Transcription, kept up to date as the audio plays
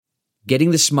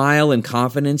Getting the smile and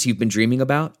confidence you've been dreaming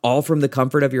about, all from the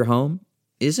comfort of your home,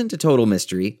 isn't a total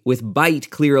mystery with Byte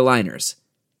clear aligners.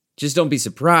 Just don't be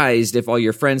surprised if all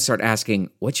your friends start asking,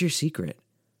 "What's your secret?"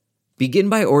 Begin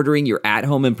by ordering your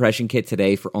at-home impression kit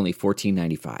today for only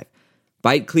 $14.95.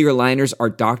 Byte clear aligners are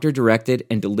doctor-directed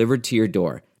and delivered to your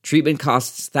door. Treatment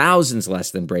costs thousands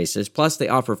less than braces, plus they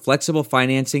offer flexible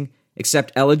financing,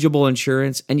 accept eligible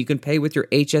insurance, and you can pay with your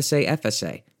HSA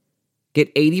FSA.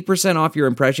 Get 80% off your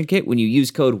impression kit when you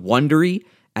use code WONDERY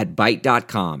at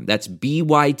Byte.com. That's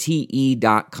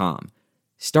BYTE.com.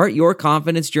 Start your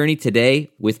confidence journey today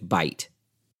with Byte.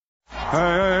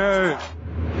 Hey.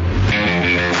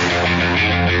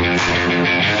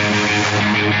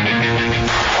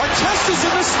 Artesta's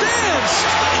in the stands.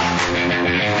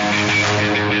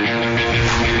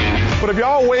 But if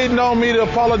y'all waiting on me to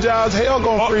apologize, hell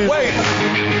gonna freeze. Wait.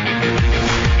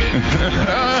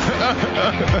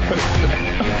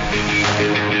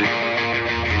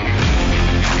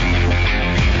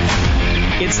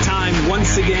 It's time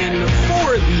once again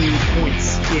for the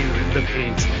Points in the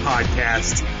Paint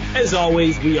podcast. As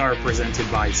always, we are presented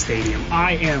by Stadium.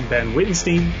 I am Ben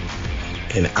Wittenstein.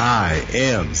 And I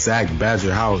am Zach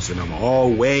Badgerhouse, and I'm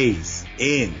always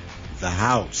in the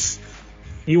house.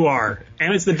 You are.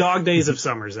 And it's the dog days of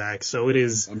summer, Zach, so it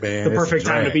is the perfect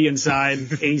time to be inside.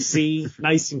 AC,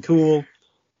 nice and cool.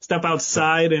 Step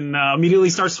outside and immediately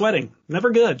start sweating.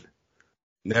 Never good.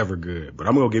 Never good. But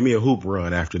I'm going to give me a hoop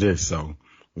run after this, so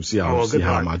we'll see how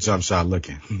my jump shot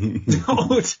looking.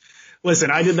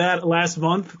 Listen, I did that last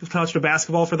month, touched a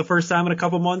basketball for the first time in a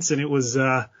couple months, and it was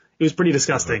pretty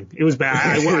disgusting. It was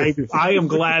bad. I am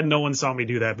glad no one saw me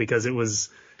do that because it was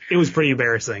pretty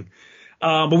embarrassing.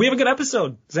 But we have a good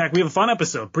episode, Zach. We have a fun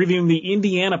episode previewing the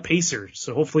Indiana Pacers.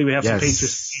 So hopefully we have some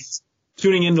Pacers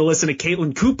tuning in to listen to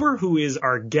Caitlin Cooper, who is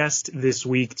our guest this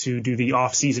week to do the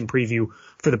off-season preview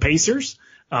for the Pacers.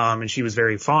 And she was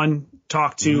very fun,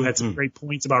 talked to, had some great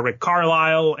points about Rick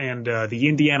Carlisle and the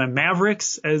Indiana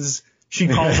Mavericks, as she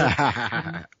called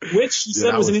it, which she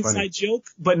said was an inside joke,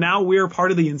 but now we're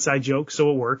part of the inside joke, so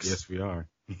it works. Yes, we are.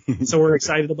 So we're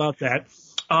excited about that.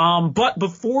 But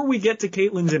before we get to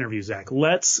Caitlin's interview, Zach,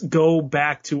 let's go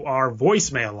back to our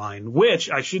voicemail line,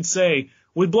 which I should say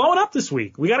was blowing up this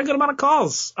week. We got a good amount of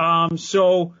calls.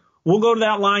 So we'll go to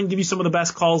that line, give you some of the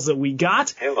best calls that we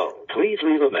got. Hello, please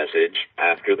leave a message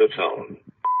after the tone.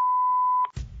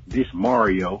 This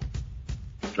Mario,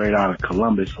 straight out of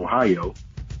Columbus, Ohio.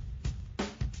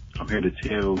 I'm here to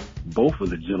tell both of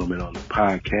the gentlemen on the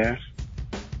podcast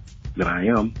that I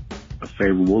am a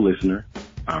favorable listener.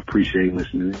 I appreciate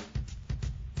listening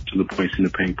to the Points in the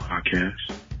Paint podcast.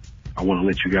 I want to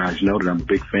let you guys know that I'm a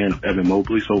big fan of Evan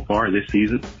Mobley so far this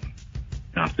season.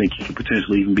 And I think he could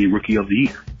potentially even be Rookie of the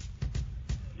Year.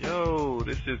 Yo,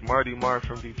 this is Marty Marr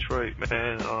from Detroit,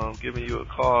 man. Giving you a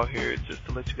call here just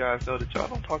to let you guys know that y'all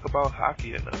don't talk about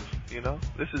hockey enough, you know?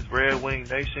 This is Red Wing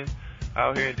Nation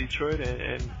out here in Detroit,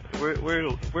 and we're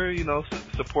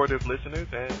supportive listeners,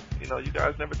 and, you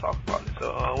guys never talk about it.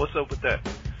 So, what's up with that?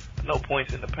 No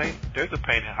points in the paint. There's a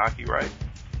paint in hockey, right?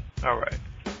 All right.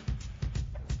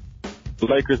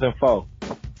 Lakers and 4. All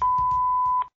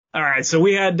right, so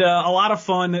we had a lot of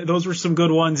fun. Those were some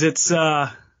good ones. It's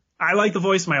I like the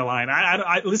voicemail line.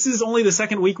 This is only the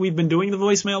second week we've been doing the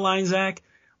voicemail line, Zach,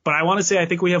 but I want to say I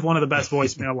think we have one of the best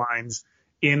voicemail lines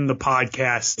in the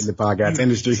podcast. In the podcast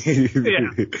industry.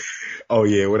 Yeah. Oh,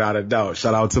 yeah, without a doubt.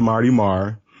 Shout out to Marty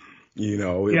Marr.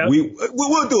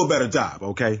 We'll do a better job,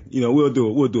 okay? We'll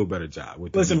do a better job.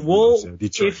 Listen,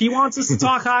 if he wants us to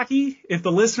talk hockey, if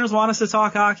the listeners want us to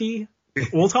talk hockey,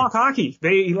 we'll talk hockey.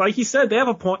 They, like you said, they have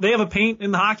a point. They have a paint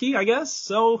in the hockey, I guess.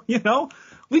 So,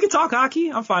 we can talk hockey.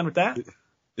 I'm fine with that.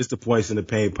 It's the Points in the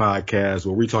Paint podcast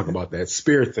where we talk about that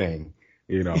spear thing.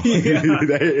 Yeah.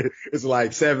 It's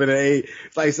like 7 to 8.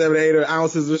 It's like 7 to 8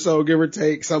 ounces or so, give or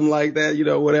take, something like that.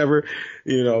 Whatever. A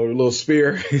little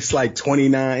spear. It's like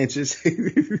 29 inches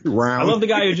round. I love the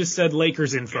guy who just said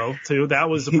Lakers info too. That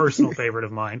was a personal favorite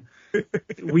of mine.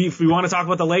 If we want to talk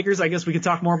about the Lakers, I guess we could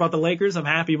talk more about the Lakers. I'm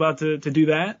happy about to do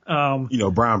that.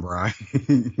 Brian.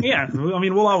 Yeah. I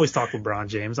mean, we'll always talk with LeBron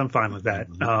James. I'm fine with that.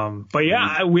 But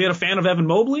yeah, we had a fan of Evan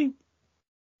Mobley,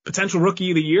 potential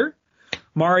Rookie of the Year.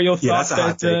 Mario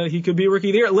thought that he could be Rookie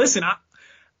of the Year. Listen,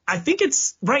 I think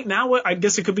it's right now, I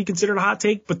guess it could be considered a hot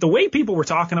take, but the way people were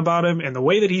talking about him and the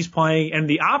way that he's playing and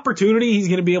the opportunity he's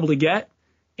going to be able to get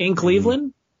in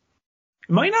Cleveland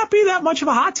might not be that much of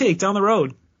a hot take down the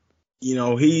road.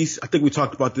 I think we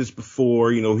talked about this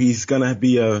before, he's going to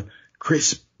be a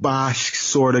Chris Bosh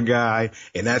sort of guy,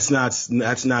 and that's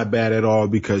not bad at all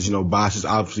because Bosh is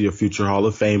obviously a future Hall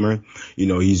of Famer.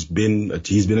 He's been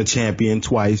a champion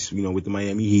twice, with the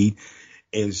Miami Heat,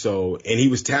 And he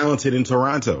was talented in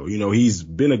Toronto. You know, he's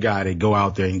been a guy to go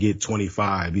out there and get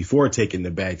 25 before taking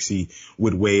the backseat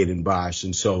with Wade and Bosh.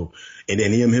 And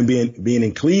then him being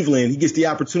in Cleveland, he gets the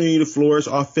opportunity to flourish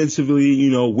offensively, you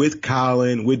know, with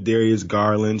Colin, with Darius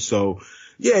Garland. So,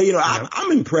 yeah, you know,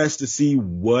 I'm impressed to see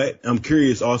I'm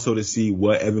curious also to see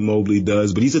what Evan Mobley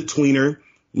does, but he's a tweener,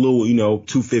 little, you know,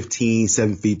 215,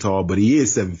 7 feet tall, but he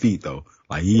is 7 feet though.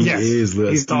 Like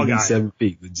he's tall guy. 7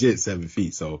 feet, legit 7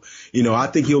 feet. So, you know, I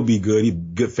think he'll be good. He's a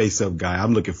good face-up guy.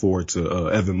 I'm looking forward to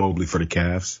Evan Mobley for the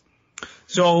Cavs.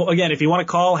 So again, if you want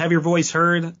to call, have your voice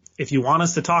heard. If you want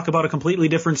us to talk about a completely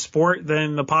different sport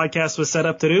than the podcast was set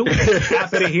up to do,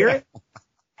 happy to hear it.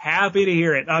 Happy to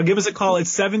hear it. Give us a call.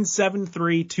 It's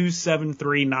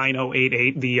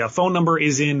 773-273-9088. The phone number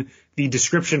is in the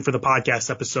description for the podcast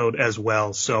episode as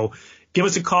well. So give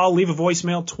us a call, leave a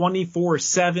voicemail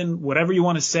 24/7, whatever you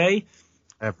want to say.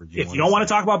 If you don't want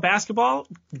to talk about basketball,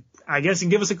 I guess you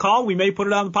can give us a call. We may put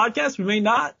it on the podcast. We may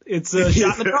not. It's a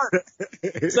shot in the dark.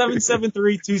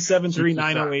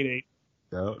 773-273-9088.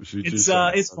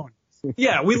 It's fun.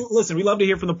 Yeah, we love to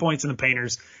hear from the Points and the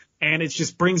Painters, and it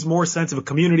just brings more sense of a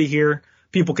community here.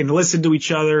 People can listen to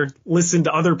each other, listen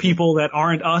to other people that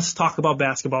aren't us talk about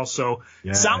basketball. So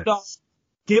sound off.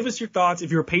 Give us your thoughts.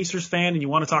 If you're a Pacers fan and you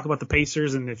want to talk about the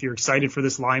Pacers, and if you're excited for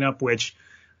this lineup, which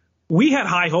we had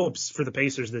high hopes for the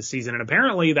Pacers this season, and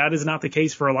apparently that is not the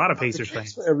case for a lot of Pacers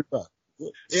fans. For everybody.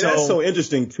 And that's so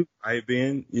interesting too, right,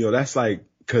 Ben? You know, that's like,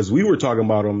 because we were talking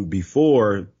about them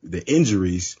before the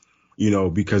injuries, you know,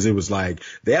 because it was like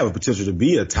they have a potential to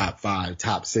be a top 5,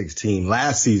 top 6 team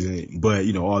last season. But,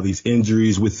 you know, all these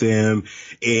injuries with them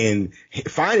and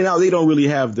finding out they don't really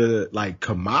have the like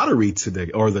camaraderie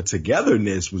or the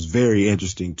togetherness was very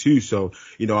interesting, too. So,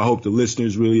 you know, I hope the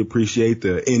listeners really appreciate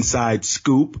the inside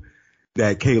scoop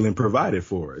that Caitlin provided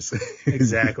for us.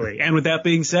 Exactly. And with that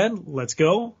being said, let's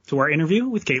go to our interview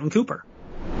with Caitlin Cooper.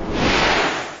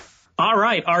 All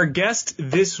right, our guest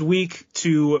this week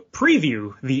to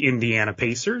preview the Indiana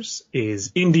Pacers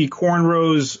is Indy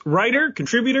Cornrows writer,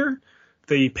 contributor,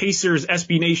 the Pacers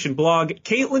SB Nation blog,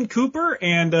 Caitlin Cooper,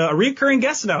 and a recurring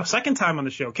guest now, second time on the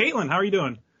show. Caitlin, how are you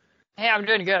doing? Hey, I'm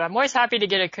doing good. I'm always happy to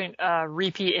get a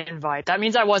repeat invite. That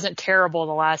means I wasn't terrible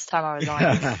the last time I was on.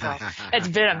 So it's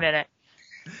been a minute.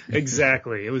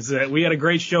 Exactly. It was we had a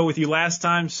great show with you last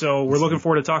time, so we're looking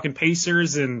forward to talking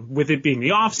Pacers, and with it being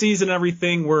the off season and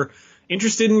everything, we're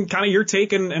interested in kind of your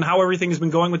take and how everything has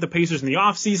been going with the Pacers in the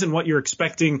off season, what you're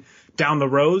expecting down the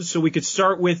road. So we could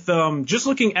start with just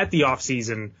looking at the off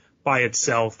season by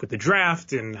itself with the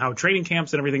draft and how training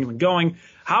camps and everything have been going.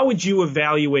 How would you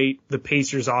evaluate the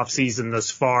Pacers off season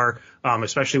thus far,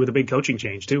 especially with a big coaching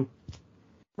change too?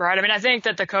 Right. I mean, I think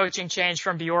that the coaching change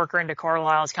from Bjorkgren to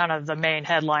Carlisle is kind of the main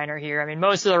headliner here. I mean,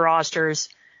 most of the rosters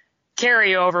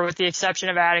carry over with the exception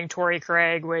of adding Torrey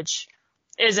Craig, which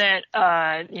isn't,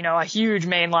 a huge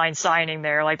mainline signing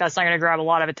there. Like, that's not going to grab a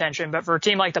lot of attention. But for a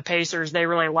team like the Pacers, they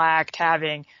really lacked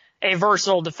having a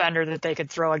versatile defender that they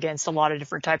could throw against a lot of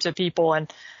different types of people.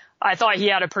 And I thought he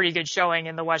had a pretty good showing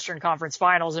in the Western Conference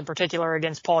Finals, in particular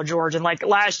against Paul George. And like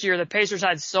last year, the Pacers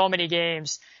had so many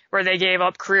games where they gave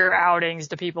up career outings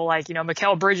to people like,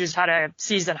 Mikal Bridges had a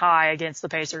season high against the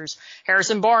Pacers.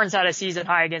 Harrison Barnes had a season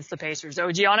high against the Pacers.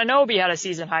 OG Anunoby had a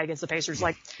season high against the Pacers.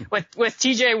 Like with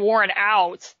TJ Warren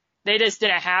out, they just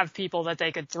didn't have people that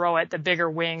they could throw at the bigger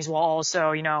wings while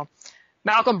also,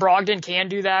 Malcolm Brogdon can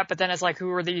do that, but then it's like, who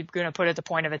are they going to put at the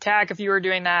point of attack if you were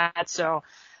doing that? So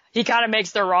he kind of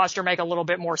makes their roster make a little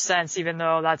bit more sense, even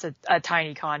though that's a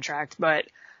tiny contract. But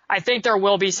I think there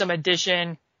will be some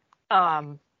addition,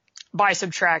 by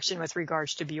subtraction with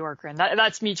regards to Bjorkgren.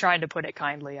 That's me trying to put it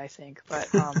kindly, I think. But,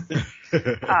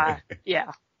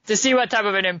 yeah, to see what type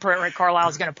of an imprint Rick Carlisle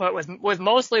is going to put with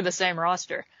mostly the same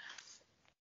roster.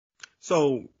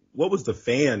 So what was the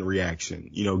fan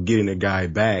reaction, getting a guy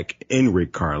back in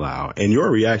Rick Carlisle, and your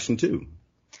reaction too?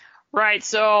 Right.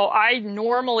 So I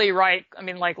normally write,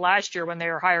 like last year when they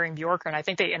were hiring Bjorkgren, I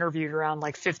think they interviewed around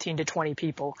like 15 to 20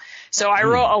 people. So I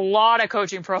wrote a lot of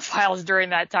coaching profiles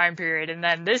during that time period. And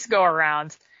then this go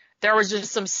around, there was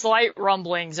just some slight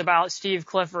rumblings about Steve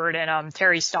Clifford and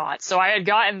Terry Stotts. So I had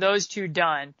gotten those two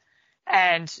done.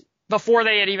 And before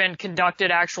they had even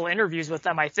conducted actual interviews with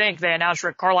them, I think they announced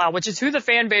Rick Carlisle, which is who the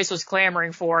fan base was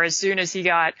clamoring for as soon as he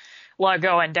got let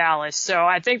go in Dallas. So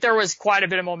I think there was quite a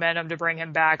bit of momentum to bring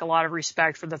him back, a lot of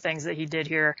respect for the things that he did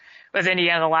here with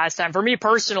Indiana the last time. For me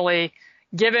personally,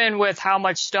 given with how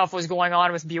much stuff was going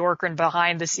on with Bjorkgren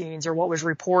behind the scenes, or what was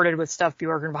reported with stuff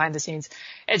Bjorkgren behind the scenes,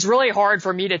 it's really hard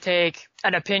for me to take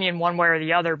an opinion one way or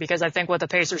the other, because I think what the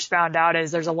Pacers found out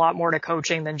is there's a lot more to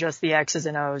coaching than just the X's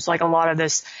and O's. Like, a lot of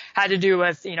this had to do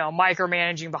with,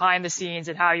 micromanaging behind the scenes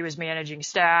and how he was managing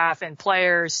staff and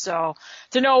players. So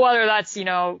to know whether that's,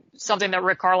 something that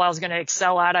Rick Carlisle is going to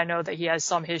excel at, I know that he has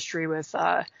some history with,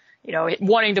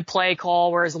 wanting to play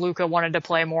call, whereas Luka wanted to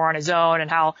play more on his own,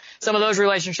 and how some of those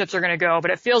relationships are going to go.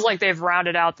 But it feels like they've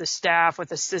rounded out the staff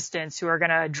with assistants who are going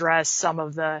to address some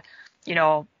of the,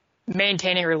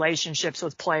 maintaining relationships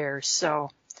with players. So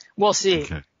we'll see.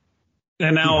 Okay.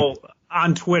 And now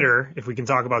on Twitter, if we can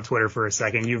talk about Twitter for a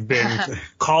second, you've been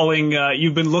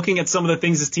you've been looking at some of the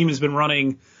things this team has been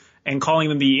running and calling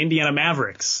them the Indiana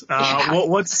Mavericks.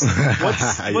 What's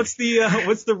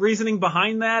the reasoning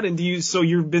behind that? And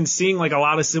you've been seeing like a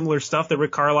lot of similar stuff that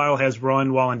Rick Carlisle has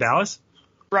run while in Dallas?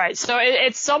 Right. So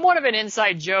it's somewhat of an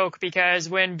inside joke, because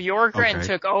when Bjorkgren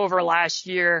took over last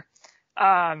year,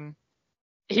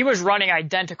 he was running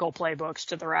identical playbooks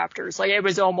to the Raptors. Like, it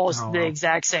was almost the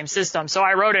exact same system. So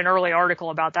I wrote an early article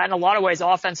about that. In a lot of ways,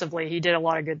 offensively, he did a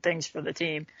lot of good things for the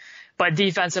team, but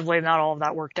defensively, not all of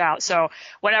that worked out. So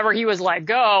whenever he was let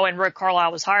go and Rick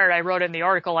Carlisle was hired, I wrote in the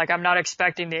article, like, I'm not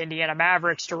expecting the Indiana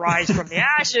Mavericks to rise from the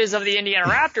ashes of the Indiana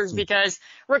Raptors, because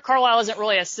Rick Carlisle isn't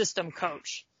really a system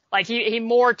coach. Like, he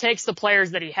more takes the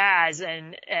players that he has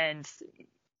and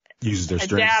uses their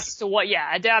strengths.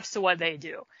 Adapts to what they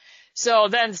do. So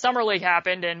then Summer League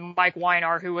happened, and Mike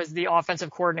Weinar, who was the offensive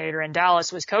coordinator in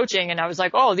Dallas, was coaching, and I was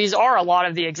like, oh, these are a lot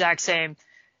of the exact same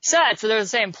sets, so they're the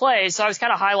same plays. So I was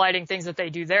kind of highlighting things that they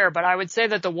do there. But I would say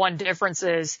that the one difference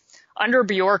is, under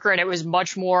Bjorkgren, it was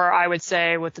much more, I would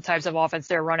say, with the types of offense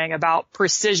they're running, about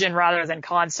precision rather than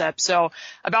concept. So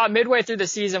about midway through the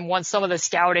season, once some of the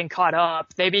scouting caught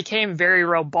up, they became very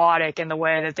robotic in the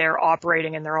way that they're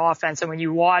operating in their offense. And when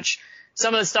you watch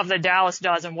some of the stuff that Dallas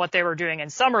does and what they were doing in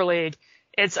Summer League,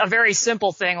 it's a very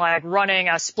simple thing, like running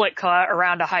a split cut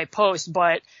around a high post.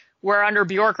 But where under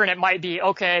Bjorkgren, it might be,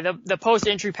 okay, the post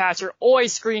entry passer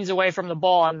always screens away from the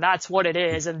ball, and that's what it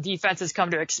is. And defenses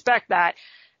come to expect that.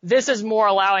 This is more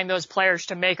allowing those players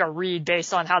to make a read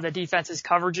based on how the defense is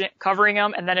covering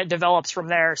them, and then it develops from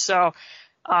there. So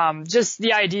just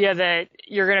the idea that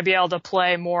you're going to be able to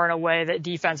play more in a way that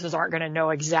defenses aren't going to know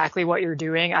exactly what you're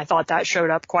doing, I thought that showed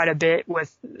up quite a bit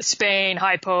with Spain,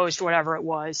 high post, whatever it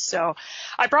was. So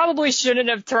I probably shouldn't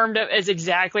have termed it as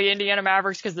exactly Indiana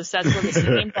Mavericks, because the sets were the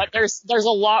same, but there's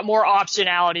a lot more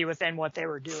optionality within what they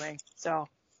were doing. So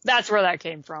that's where that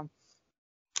came from.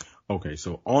 Okay,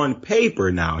 so on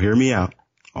paper now, hear me out.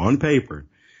 On paper,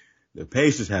 the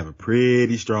Pacers have a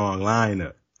pretty strong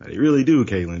lineup. They really do,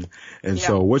 Caitlin. And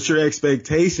so what's your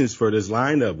expectations for this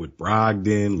lineup with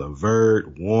Brogdon,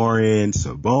 LeVert, Warren,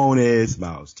 Sabonis,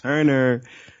 Miles Turner?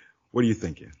 What are you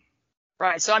thinking?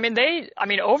 Right. So,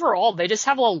 overall, they just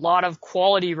have a lot of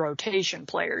quality rotation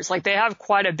players. Like, they have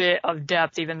quite a bit of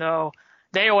depth, even though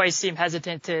they always seem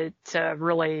hesitant to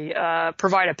really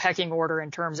provide a pecking order in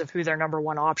terms of who their number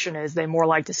one option is. They more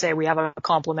like to say we have a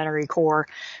complementary core,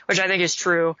 which I think is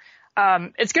true.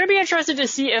 It's going to be interesting to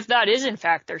see if that is in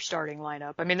fact their starting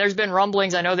lineup. I mean, there's been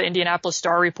rumblings. I know the Indianapolis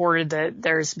Star reported that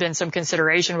there's been some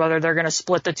consideration whether they're going to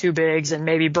split the two bigs and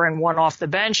maybe bring one off the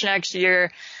bench next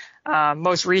year.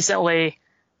 Most recently,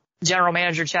 General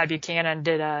Manager Chad Buchanan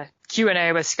did a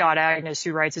Q&A with Scott Agnes,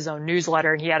 who writes his own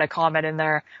newsletter, and he had a comment in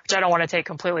there, which I don't want to take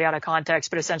completely out of context,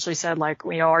 but essentially said, like,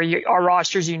 our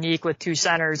roster's unique with two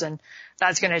centers, and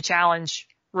that's going to challenge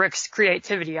Rick's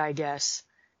creativity, I guess.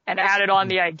 And added on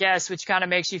the I guess, which kind of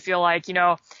makes you feel like,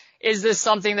 is this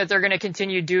something that they're going to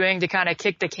continue doing to kind of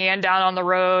kick the can down on the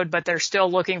road, but they're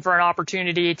still looking for an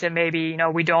opportunity to maybe,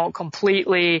 we don't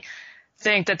completely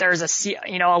think that there's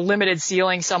a limited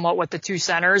ceiling somewhat with the two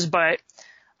centers. But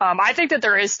I think that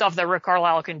there is stuff that Rick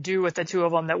Carlisle can do with the two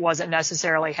of them that wasn't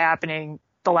necessarily happening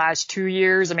the last 2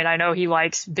 years. I mean, I know he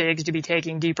likes bigs to be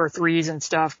taking deeper threes and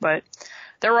stuff, but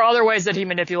there were other ways that he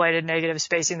manipulated negative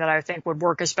spacing that I think would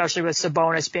work, especially with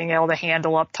Sabonis being able to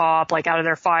handle up top, like out of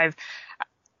their 5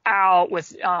 out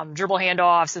with dribble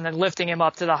handoffs, and then lifting him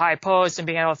up to the high post and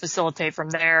being able to facilitate from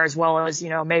there, as well as,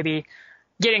 maybe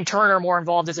getting Turner more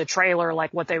involved as a trailer,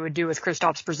 like what they would do with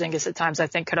Kristaps Porzingis at times, I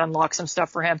think could unlock some stuff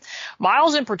for him.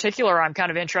 Miles in particular, I'm kind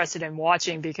of interested in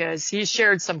watching, because he's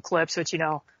shared some clips, which,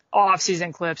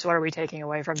 off-season clips. What are we taking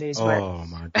away from these? But, oh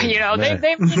my goodness, you know,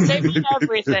 they mean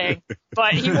everything.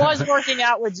 But he was working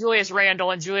out with Julius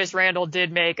Randle, and Julius Randle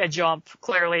did make a jump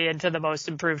clearly into the most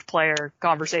improved player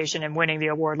conversation and winning the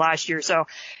award last year. So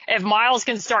if Miles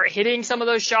can start hitting some of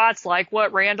those shots like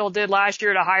what Randle did last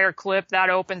year at a higher clip, that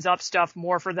opens up stuff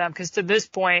more for them. Because to this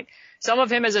point, some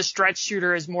of him as a stretch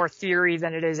shooter is more theory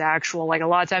than it is actual. Like a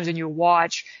lot of times when you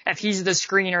watch, if he's the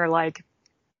screener, like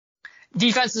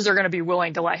defenses are going to be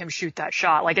willing to let him shoot that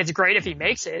shot. Like it's great if he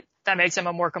makes it. That makes him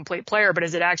a more complete player, but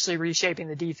is it actually reshaping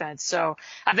the defense? So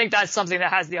I think that's something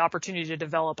that has the opportunity to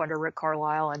develop under Rick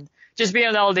Carlisle, and just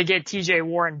being able to get TJ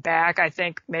Warren back, I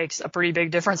think makes a pretty big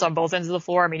difference on both ends of the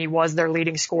floor. I mean, he was their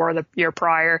leading scorer the year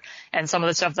prior, and some of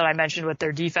the stuff that I mentioned with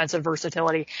their defensive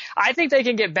versatility. I think they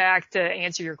can get back, to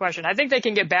answer your question, I think they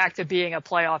can get back to being a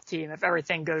playoff team if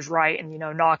everything goes right, and, you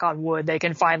know, knock on wood, they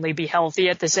can finally be healthy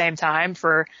at the same time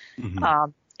for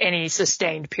any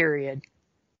sustained period.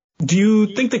 Do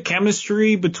you think the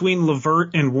chemistry between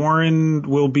LeVert and Warren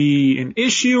will be an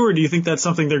issue, or do you think that's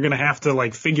something they're going to have to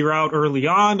like figure out early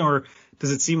on, or does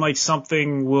it seem like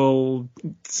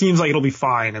seems like it'll be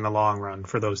fine in the long run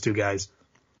for those two guys?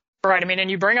 Right. I mean, and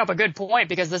you bring up a good point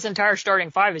because this entire starting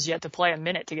five is yet to play a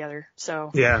minute together. So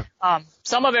yeah,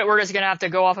 some of it we're just going to have to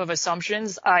go off of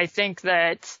assumptions. I think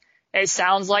that it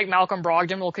sounds like Malcolm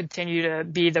Brogdon will continue to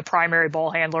be the primary ball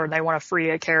handler, and they want to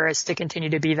free Harris to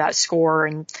continue to be that scorer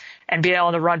and be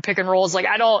able to run pick and rolls. Like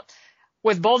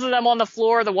with both of them on the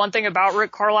floor, the one thing about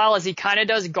Rick Carlisle is he kind of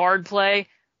does guard play,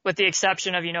 with the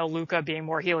exception of, you know, Luka being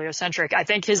more heliocentric. I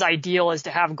think his ideal is to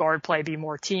have guard play be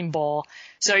more team ball.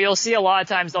 So you'll see a lot of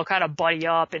times they'll kind of buddy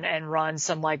up and run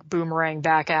some like boomerang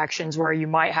back actions where you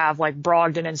might have like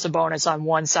Brogdon and Sabonis on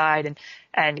one side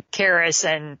and Harris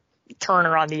and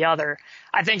Turner on the other.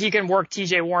 I think you can work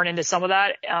TJ Warren into some of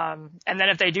that. And then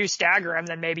if they do stagger him,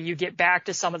 then maybe you get back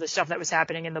to some of the stuff that was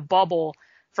happening in the bubble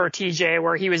for TJ,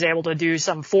 where he was able to do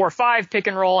some 4-5 pick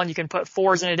and roll, and you can put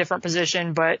fours in a different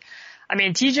position. But I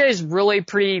mean, TJ is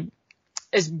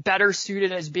is better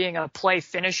suited as being a play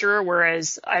finisher,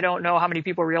 whereas I don't know how many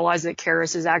people realize that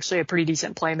Karras is actually a pretty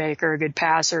decent playmaker, a good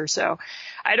passer. So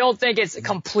I don't think it's a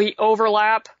complete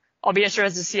overlap. I'll be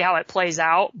interested to see how it plays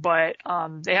out, but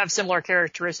they have similar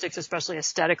characteristics, especially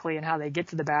aesthetically and how they get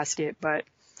to the basket. But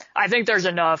I think there's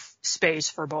enough space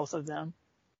for both of them.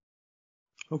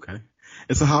 Okay.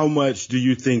 And so how much do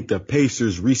you think the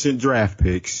Pacers' recent draft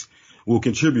picks will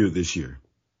contribute this year?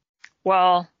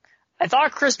 Well, I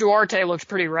thought Chris Duarte looked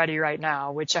pretty ready right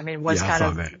now, which I mean was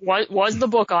was the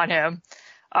book on him.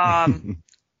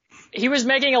 He was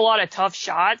making a lot of tough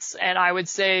shots, and I would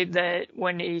say that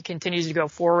when he continues to go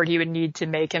forward, he would need to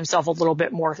make himself a little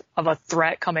bit more of a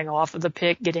threat coming off of the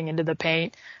pick, getting into the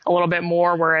paint a little bit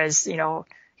more, whereas, you know,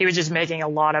 he was just making a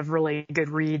lot of really good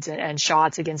reads and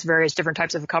shots against various different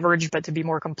types of coverage, but to be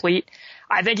more complete.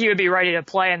 I think he would be ready to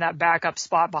play in that backup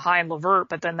spot behind LeVert,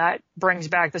 but then that brings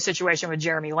back the situation with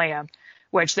Jeremy Lamb,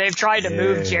 which they've tried to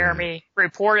move Jeremy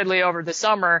reportedly over the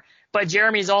summer, but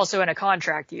Jeremy's also in a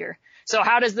contract year. So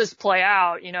how does this play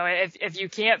out? You know, if you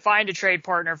can't find a trade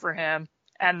partner for him,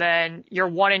 and then you're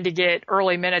wanting to get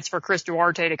early minutes for Chris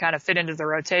Duarte to kind of fit into the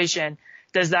rotation,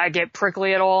 does that get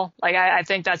prickly at all? Like, I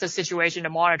think that's a situation to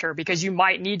monitor, because you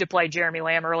might need to play Jeremy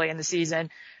Lamb early in the season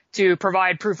to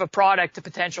provide proof of product to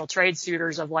potential trade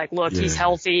suitors of like, look, he's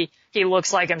healthy. He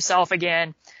looks like himself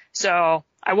again. So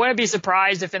I wouldn't be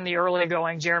surprised if in the early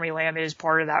going, Jeremy Lamb is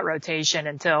part of that rotation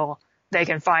until they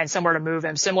can find somewhere to move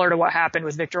him, similar to what happened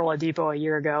with Victor Oladipo a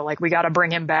year ago. Like, we got to bring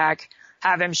him back,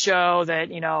 have him show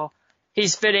that, you know,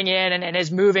 he's fitting in and is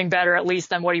moving better at least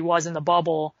than what he was in the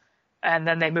bubble. And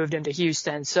then they moved him to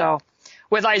Houston. So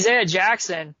with Isaiah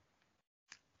Jackson,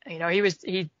 you know,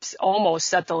 he almost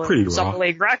set the summer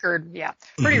league record. Yeah,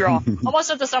 pretty raw. Almost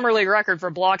set the summer league record for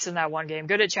blocks in that one game.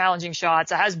 Good at challenging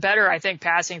shots. It has better, I think,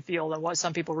 passing feel than what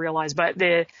some people realize. But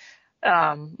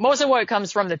most of what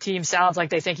comes from the team sounds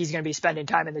like they think he's going to be spending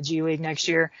time in the G League next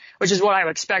year, which is what I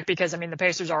would expect, because, I mean, the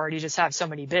Pacers already just have so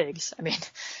many bigs. I mean,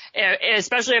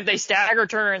 especially if they stagger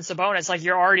Turner and Sabonis, like,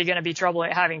 you're already going to be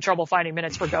having trouble finding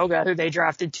minutes for Goga, who they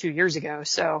drafted 2 years ago.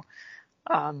 So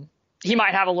he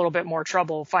might have a little bit more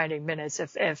trouble finding minutes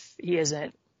if he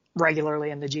isn't regularly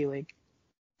in the G League.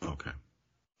 Okay.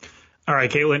 All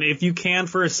right, Caitlin, if you can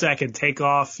for a second, take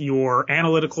off your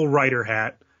analytical writer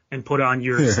hat and put on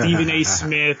your Stephen A.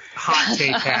 Smith hot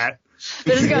take hat.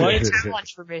 This is going to be a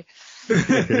challenge for me.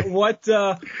 What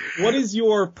is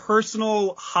your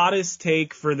personal hottest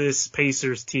take for this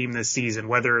Pacers team this season,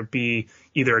 whether it be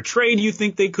either a trade you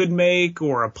think they could make,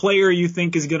 or a player you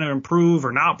think is going to improve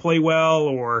or not play well,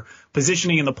 or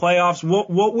positioning in the playoffs?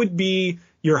 What would be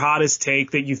your hottest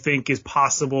take that you think is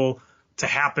possible to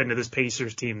happen to this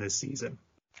Pacers team this season?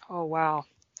 Oh, wow.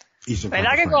 And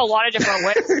I can go a lot of different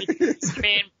ways. I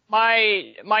mean,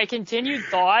 my continued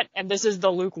thought, and this is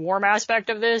the lukewarm aspect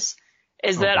of this,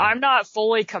 is that I'm not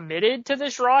fully committed to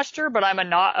this roster, but I'm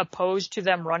not opposed to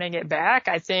them running it back.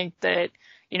 I think that,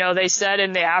 they said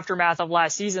in the aftermath of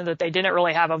last season that they didn't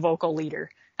really have a vocal leader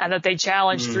and that they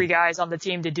challenged three guys on the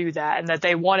team to do that and that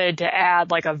they wanted to add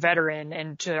like a veteran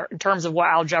in terms of what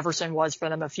Al Jefferson was for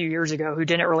them a few years ago, who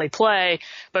didn't really play,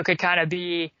 but could kind of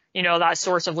be, that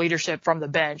source of leadership from the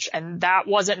bench. And that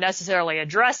wasn't necessarily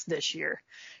addressed this year.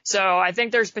 So I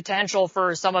think there's potential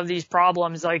for some of these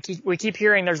problems. Like we keep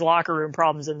hearing there's locker room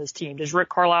problems in this team. Does Rick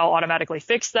Carlisle automatically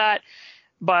fix that?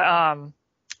 But,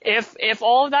 if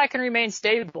all of that can remain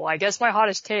stable, I guess my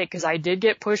hottest take, because I did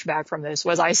get pushback from this,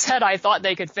 was I said I thought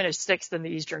they could finish 6th in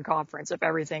the Eastern Conference if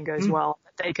everything goes well.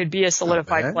 They could be a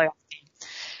solidified playoff team.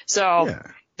 So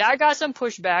that got some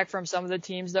pushback from some of the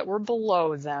teams that were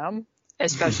below them,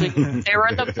 especially if they were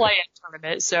in the play-in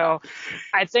tournament. So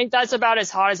I think that's about as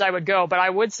hot as I would go. But I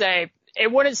would say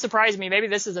it wouldn't surprise me. Maybe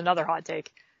this is another hot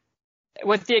take.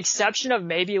 With the exception of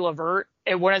maybe LeVert,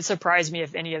 it wouldn't surprise me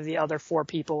if any of the other 4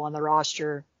 people on the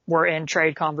roster were in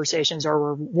trade conversations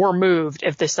or were moved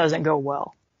if this doesn't go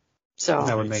well. So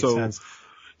that would make sense.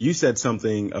 You said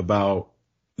something about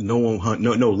no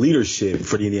leadership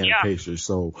for the Indiana Pacers.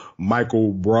 So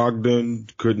Michael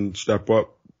Brogdon couldn't step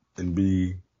up and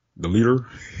be the leader,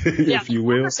 if you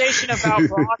will. The conversation about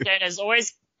Brogdon is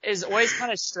always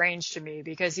kind of strange to me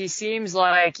because he seems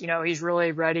like, he's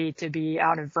really ready to be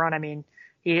out in front. I mean,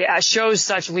 he shows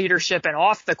such leadership in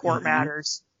off the court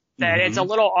matters that it's a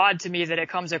little odd to me that it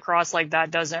comes across like that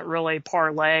doesn't really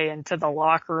parlay into the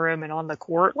locker room and on the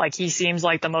court. Like he seems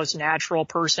like the most natural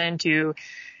person to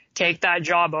take that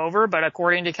job over. But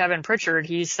according to Kevin Pritchard,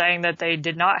 he's saying that they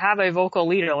did not have a vocal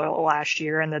leader last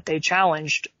year and that they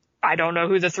challenged, I don't know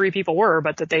who the 3 people were,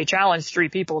 but that they challenged 3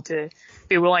 people to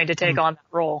be willing to take on that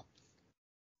role.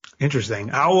 Interesting.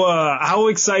 How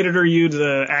excited are you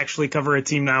to actually cover a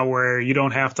team now where you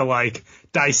don't have to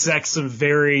dissect some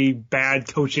very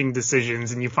bad coaching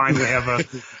decisions and you finally have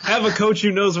a coach who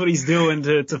knows what he's doing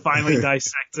to finally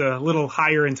dissect a little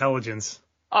higher intelligence?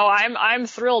 Oh, I'm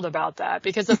thrilled about that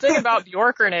because the thing about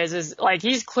Bjorkgren is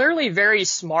he's clearly very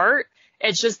smart.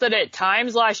 It's just that at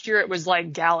times last year it was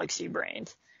like galaxy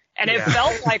brained. And it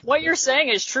felt like what you're saying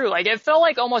is true. Like it felt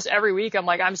like almost every week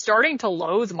I'm starting to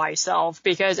loathe myself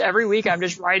because every week I'm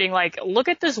just writing look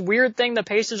at this weird thing the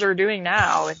Pacers are doing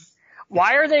now. And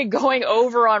why are they going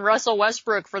over on Russell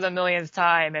Westbrook for the millionth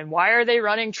time? And why are they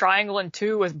running triangle and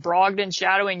 2 with Brogdon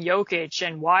shadowing Jokic?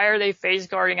 And why are they face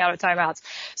guarding out of timeouts?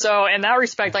 So in that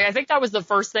respect, I think that was the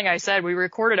first thing I said. We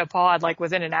recorded a pod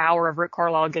within an hour of Rick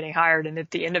Carlisle getting hired. And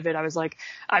at the end of it, I was like,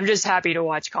 I'm just happy to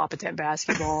watch competent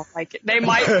basketball. They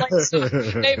might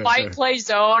play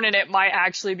zone and it might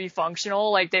actually be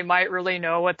functional. They might really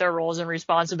know what their roles and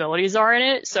responsibilities are in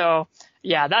it. So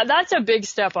yeah, that's a big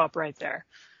step up right there.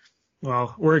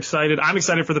 Well, we're excited. I'm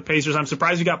excited for the Pacers. I'm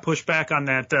surprised you got pushed back on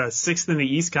that 6th in the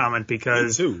East comment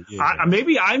because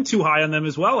maybe I'm too high on them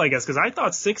as well, I guess, because I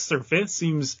thought 6th or 5th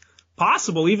seems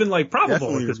possible, even probable.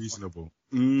 Definitely at this reasonable.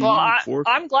 Well,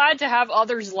 I'm glad to have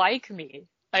others like me.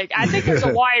 I think there's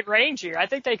a wide range here. I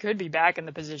think they could be back in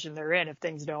the position they're in if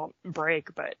things don't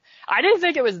break, but I didn't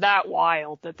think it was that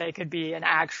wild that they could be an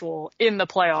actual in the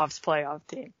playoff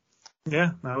team.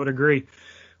 Yeah, I would agree.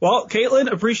 Well,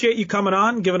 Caitlin, appreciate you coming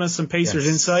on, giving us some Pacers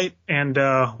insight, and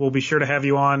we'll be sure to have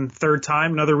you on third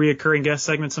time, another reoccurring guest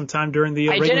segment sometime during the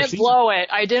regular season.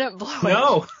 I didn't blow it.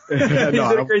 No.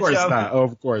 No, of course not.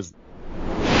 Of course.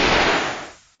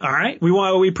 All right.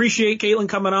 We appreciate Caitlin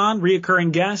coming on,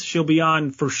 reoccurring guest. She'll be on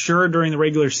for sure during the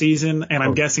regular season, and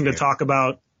I'm guessing to talk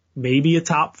about maybe a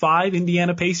top 5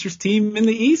 Indiana Pacers team in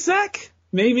the East, Zach?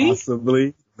 Maybe?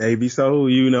 Possibly. Maybe so,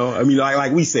 I mean,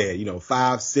 like we said,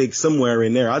 5, 6, somewhere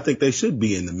in there. I think they should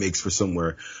be in the mix for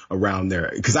somewhere around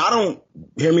there. Cause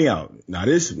hear me out. Now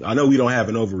I know we don't have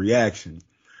an overreaction,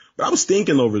 but I was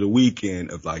thinking over the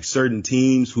weekend of certain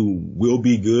teams who will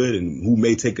be good and who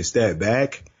may take a step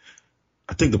back.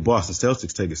 I think the Boston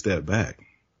Celtics take a step back.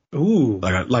 Ooh.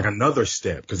 Like another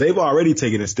step. Cause they've already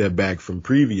taken a step back from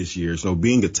previous years,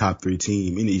 being a top 3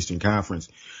 team in the Eastern Conference.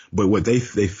 But what they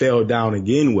fell down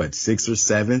again, 6th or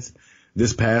 7th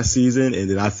this past season. And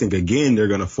then I think again,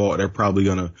 they're probably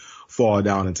going to fall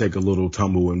down and take a little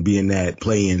tumble and be in that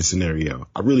play-in scenario.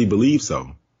 I really believe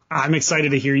so. I'm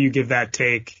excited to hear you give that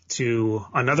take to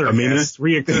another guest,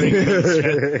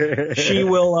 reoccurring guest. She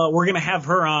will, we're going to have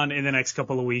her on in the next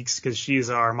couple of weeks because she's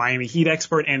our Miami Heat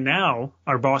expert and now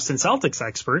our Boston Celtics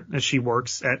expert as she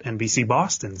works at NBC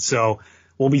Boston. So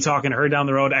We'll be talking to her down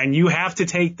the road, and you have to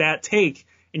take that take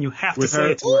and you have to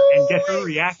say it to her and get her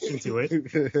reaction to it,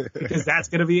 because that's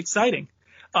going to be exciting.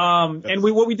 And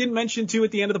what we didn't mention too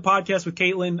at the end of the podcast with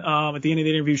Caitlin, at the end of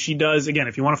the interview, she does, again,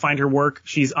 if you want to find her work,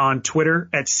 she's on Twitter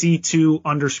at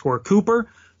C2_Cooper.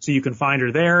 So you can find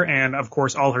her there. And of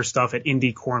course, all her stuff at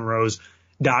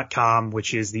IndyCornrows.com,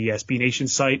 which is the SB Nation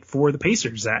site for the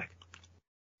Pacers, Zach.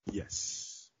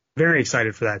 Yes. Very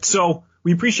excited for that. So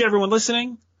we appreciate everyone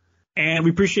listening, and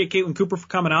we appreciate Caitlin Cooper for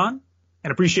coming on,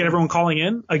 and appreciate everyone calling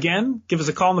in. Again, give us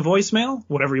a call in the voicemail,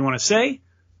 whatever you want to say.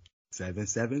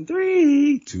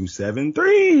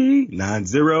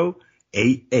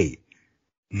 773-273-9088.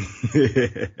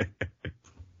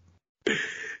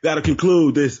 That'll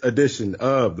conclude this edition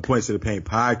of the Points to the Paint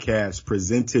podcast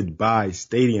presented by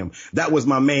Stadium. That was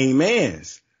my main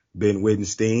man's Ben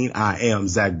Wittenstein. I am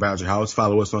Zach Badgerhouse.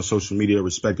 Follow us on social media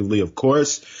respectively, of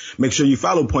course. Make sure you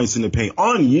follow Points in the Paint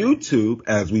on YouTube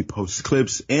as we post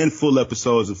clips and full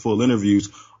episodes and full interviews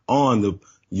on the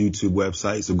YouTube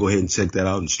website. So go ahead and check that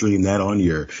out and stream that on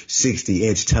your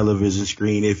 60-inch television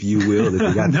screen, if you will. If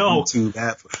you got the YouTube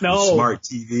app, smart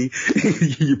TV,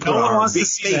 you put our big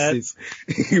faces.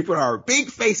 You put our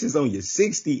big faces on your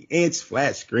 60-inch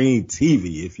flat screen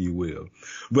TV, if you will.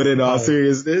 But in all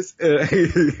seriousness, stream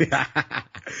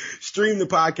the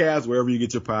podcast wherever you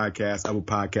get your podcasts. Apple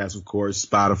Podcasts, of course,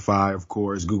 Spotify, of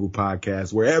course, Google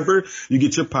Podcasts, wherever you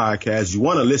get your podcasts. You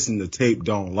want to listen to Tape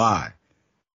Don't Lie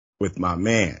with my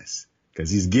mans,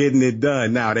 because he's getting it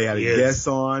done now. They had a guest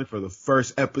on for the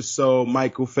first episode,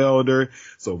 Michael Felder.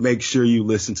 So make sure you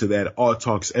listen to that. All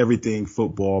talks everything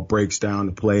football, breaks down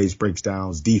the plays, breaks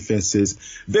down defenses.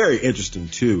 Very interesting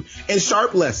too. And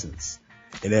sharp lessons.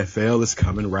 NFL is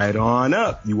coming right on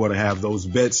up. You want to have those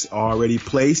bets already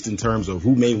placed in terms of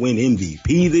who may win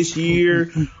MVP this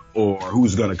year, or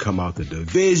who's going to come out the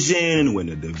division, win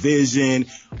the division,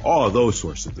 all those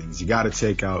sorts of things. You got to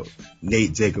check out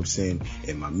Nate Jacobson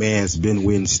and my man's Ben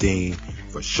Wittenstein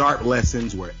for sharp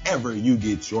lessons wherever you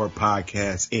get your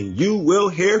podcasts, and you will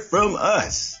hear from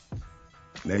us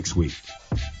next week.